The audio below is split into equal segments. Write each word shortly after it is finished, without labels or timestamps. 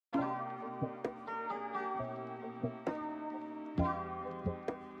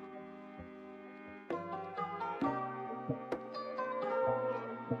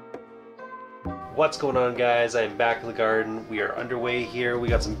What's going on, guys? I'm back in the garden. We are underway here. We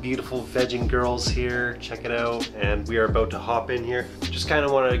got some beautiful vegging girls here. Check it out. And we are about to hop in here. Just kind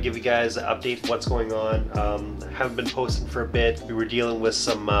of want to give you guys an update what's going on. Haven't been posting for a bit. We were dealing with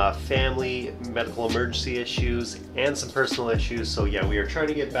some family medical emergency issues and some personal issues. So yeah, we are trying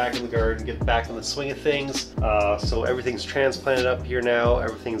to get back in the garden, get back in the swing of things. So everything's transplanted up here now.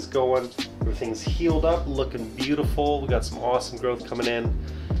 Everything's going. Everything's healed up, looking beautiful. We got some awesome growth coming in.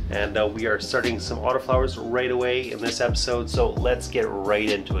 And we are starting some autoflowers right away in this episode, so let's get right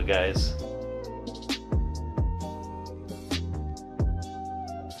into it, guys.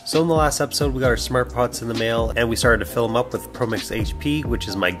 So in the last episode, we got our smart pots in the mail, and we started to fill them up with ProMix HP, which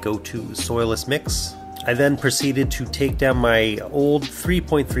is my go-to soilless mix. I then proceeded to take down my old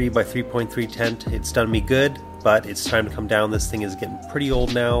 3.3 by 3.3 tent. It's done me good, but it's time to come down. This thing is getting pretty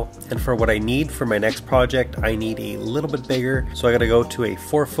old now, and for what I need for my next project, I need a little bit bigger, so I gotta go to a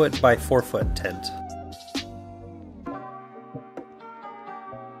 4-foot by 4-foot tent.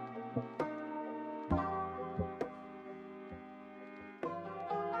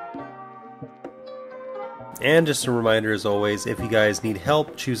 And just a reminder, as always, if you guys need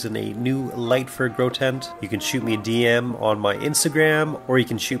help choosing a new light for a grow tent, you can shoot me a DM on my Instagram, or you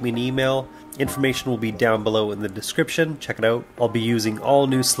can shoot me an email. Information will be down below in the description. Check it out. I'll be using all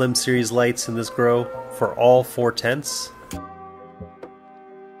new Slim Series lights in this grow for all 4 tents.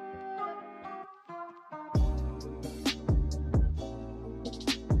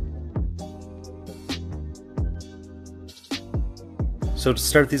 So to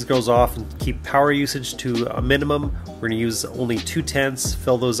start these girls off and keep power usage to a minimum, we're going to use only 2 tents,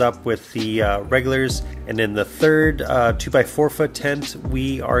 fill those up with the regulars, and in the third 2x4 foot tent,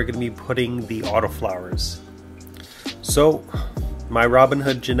 we are going to be putting the Autoflowers. So my Robin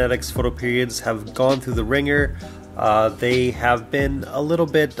Hood Genetics photo periods have gone through the ringer. They have been a little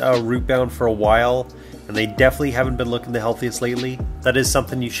bit root bound for a while, and they definitely haven't been looking the healthiest lately. That is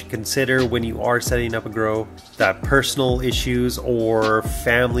something you should consider when you are setting up a grow, that personal issues or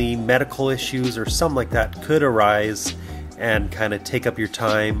family medical issues or something like that could arise and kind of take up your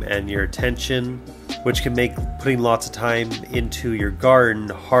time and your attention, which can make putting lots of time into your garden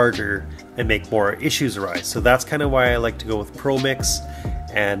harder and make more issues arise. So that's kind of why I like to go with ProMix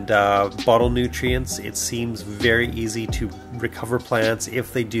and bottle nutrients. It seems very easy to recover plants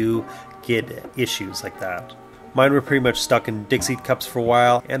if they do get issues like that. Mine were pretty much stuck in Dixie cups for a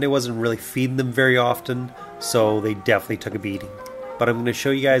while, and I wasn't really feeding them very often, so they definitely took a beating. But I'm going to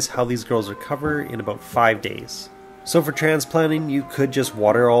show you guys how these girls recover in about 5 days. So for transplanting, you could just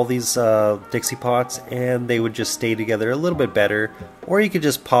water all these Dixie pots and they would just stay together a little bit better, or you could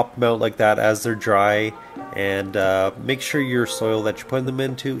just pop them out like that as they're dry, and make sure your soil that you're putting them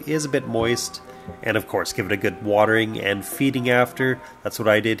into is a bit moist, and of course give it a good watering and feeding after. That's what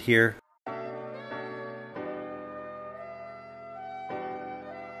I did here.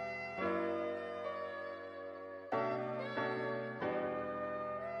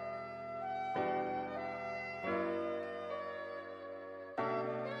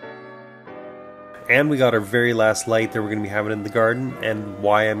 And we got our very last light that we're going to be having in the garden, and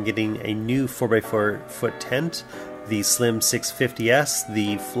why I'm getting a new 4x4 foot tent, the Slim 650S,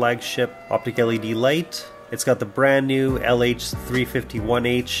 the flagship optic LED light. It's got the brand new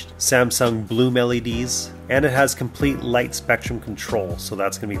LH351H Samsung Bloom LEDs, and it has complete light spectrum control, so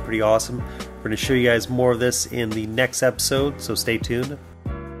that's going to be pretty awesome. We're going to show you guys more of this in the next episode, so stay tuned.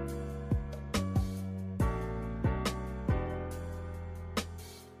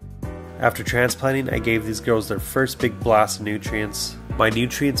 After transplanting, I gave these girls their first big blast of nutrients. My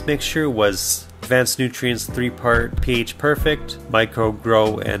nutrients mixture was Advanced Nutrients 3-part pH Perfect, Micro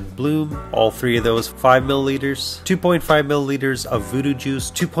Grow and Bloom, all 3 of those 5 milliliters, 2.5 milliliters of Voodoo Juice,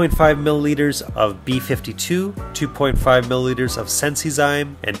 2.5 milliliters of B52, 2.5 milliliters of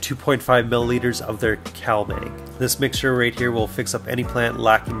Sensizyme, and 2.5 milliliters of their CalMag. This mixture right here will fix up any plant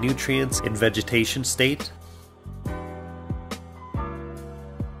lacking nutrients in vegetation state.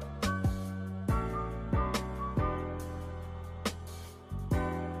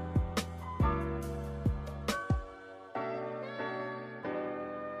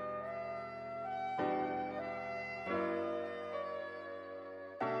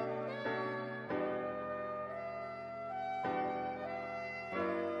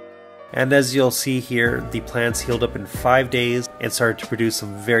 And as you'll see here, the plants healed up in 5 days and started to produce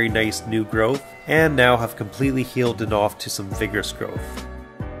some very nice new growth, and now have completely healed and off to some vigorous growth.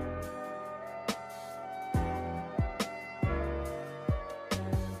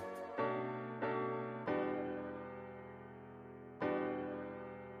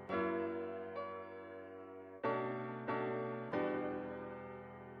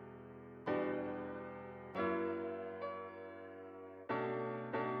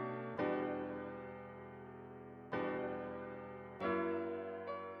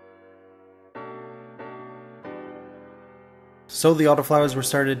 So the autoflowers we're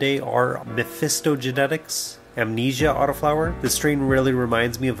starting today are Mephisto Genetics Amnesia Autoflower. This strain really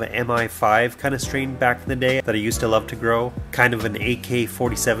reminds me of an MI5 kind of strain back in the day that I used to love to grow. Kind of an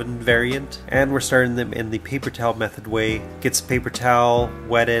AK-47 variant. And we're starting them in the paper towel method way. Get some paper towel,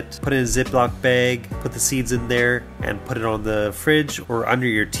 wet it, put it in a Ziploc bag, put the seeds in there, and put it on the fridge or under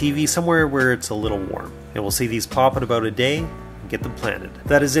your TV, somewhere where it's a little warm. And we'll see these pop in about a day and get them planted.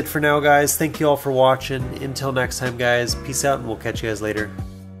 That is it for now, guys. Thank you all for watching. Until next time, guys, peace out, and we'll catch you guys later.